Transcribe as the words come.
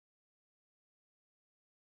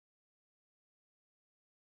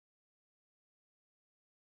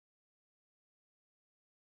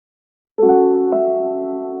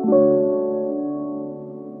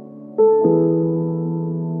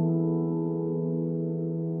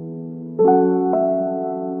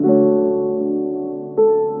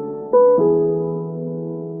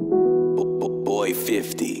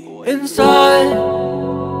inside.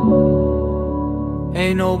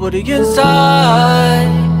 Ain't nobody inside.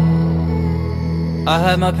 I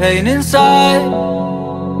had my pain inside.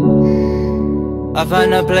 I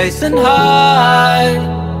find a place and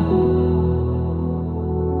hide.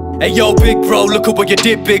 Hey yo, big bro, look at what you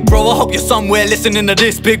did, big bro. I hope you're somewhere listening to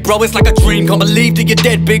this, big bro. It's like a dream, can't believe that you're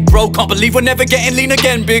dead, big bro. Can't believe we're never getting lean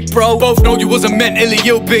again, big bro. Both know you wasn't mentally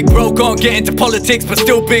ill, big bro. Can't get into politics, but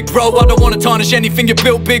still, big bro. I don't wanna tarnish anything you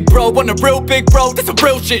built, big bro. Want a real big bro, this a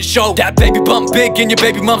real shit show. That baby bump big and your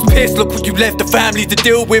baby mum's pissed. Look what you left the family to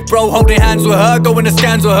deal with, bro. Holding hands with her, going to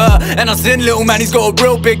scans with her. And I seen little man, he's got a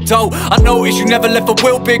real big toe. I noticed you never left a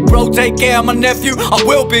will, big bro. Take care of my nephew, I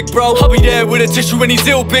will, big bro. I'll be there with a tissue when he's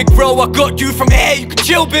ill, big bro. I got you from here, you can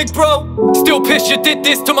chill, big bro. Still pissed you did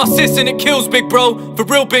this to my sis and it kills, big bro. For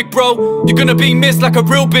real, big bro, you're gonna be missed like a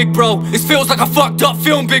real big bro. This feels like a fucked up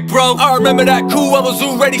film, big bro. I remember that cool, I was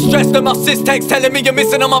already stressed. And my sis text telling me you're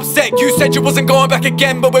missing, I'm upset. You said you wasn't going back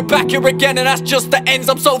again, but we're back here again. And that's just the ends,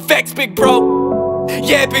 I'm so vexed, big bro.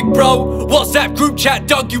 Yeah, big bro, WhatsApp group chat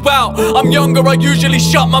dug you out. I'm younger, I usually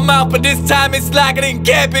shut my mouth, but this time it's like I didn't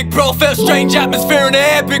care, big bro. Felt strange atmosphere in the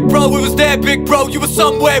air, big bro. We was there, big bro. You were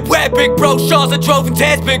somewhere where, big bro. Shards that drove in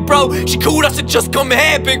tears, big bro. She called us to just come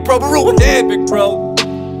here, big bro. We're all here, big bro.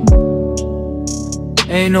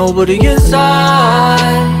 Ain't nobody inside.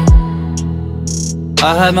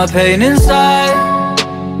 I had my pain inside.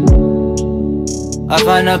 I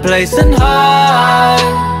find a place and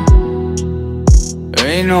hide.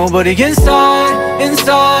 Ain't nobody inside,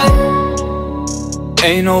 inside.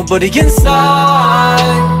 Ain't nobody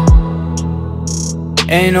inside.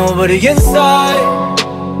 Ain't nobody inside.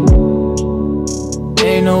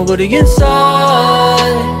 Ain't nobody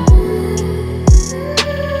inside.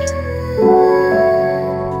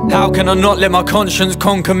 How can I not let my conscience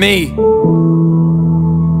conquer me?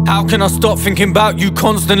 How can I stop thinking about you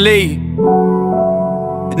constantly?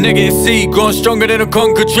 Negative seed, growing stronger than a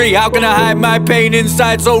conquered tree. How can I hide my pain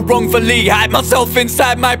inside so wrongfully? Hide myself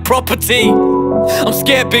inside my property. I'm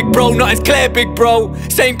scared, big bro, not as clear, big bro.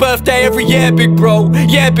 Same birthday every year, big bro.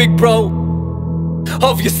 Yeah, big bro.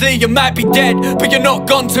 Obviously you might be dead, but you're not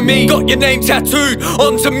gone to me. Got your name tattooed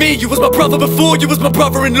onto me. You was my brother before, you was my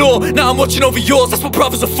brother-in-law. Now I'm watching over yours, that's what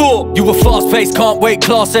brothers are for. You were fast-paced, can't wait,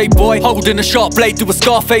 class A boy. Holding a sharp blade to a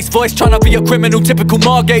Scarface voice. Trying to be a criminal, typical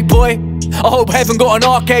Margate boy. I hope heaven got an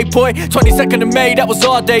arcade, boy. 22nd of May, that was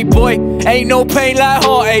our day, boy. Ain't no pain like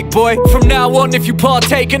heartache, boy. From now on, if you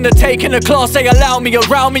partake in the taking a class A, allow me,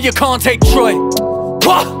 around me, you can't take Troy.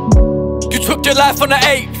 What? You took your life on the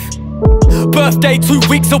 8th. Birthday 2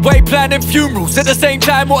 weeks away, planning funerals. At the same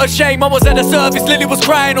time, what a shame, I was at a service, Lily was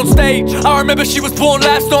crying on stage. I remember she was born,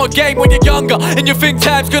 life's not a game when you're younger and you think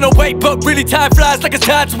time's gonna wait, but really time flies like it's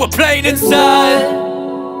tied to a plane inside.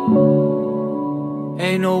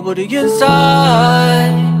 Ain't nobody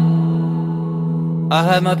inside. I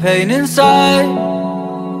had my pain inside.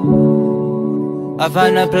 I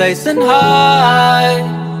find a place and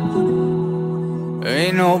hide.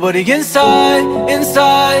 Ain't nobody inside,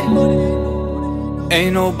 inside.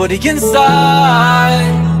 Ain't nobody inside.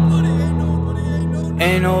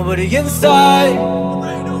 Ain't nobody inside.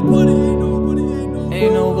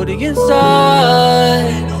 Ain't nobody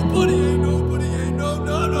inside.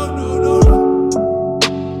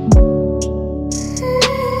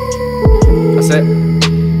 That's it.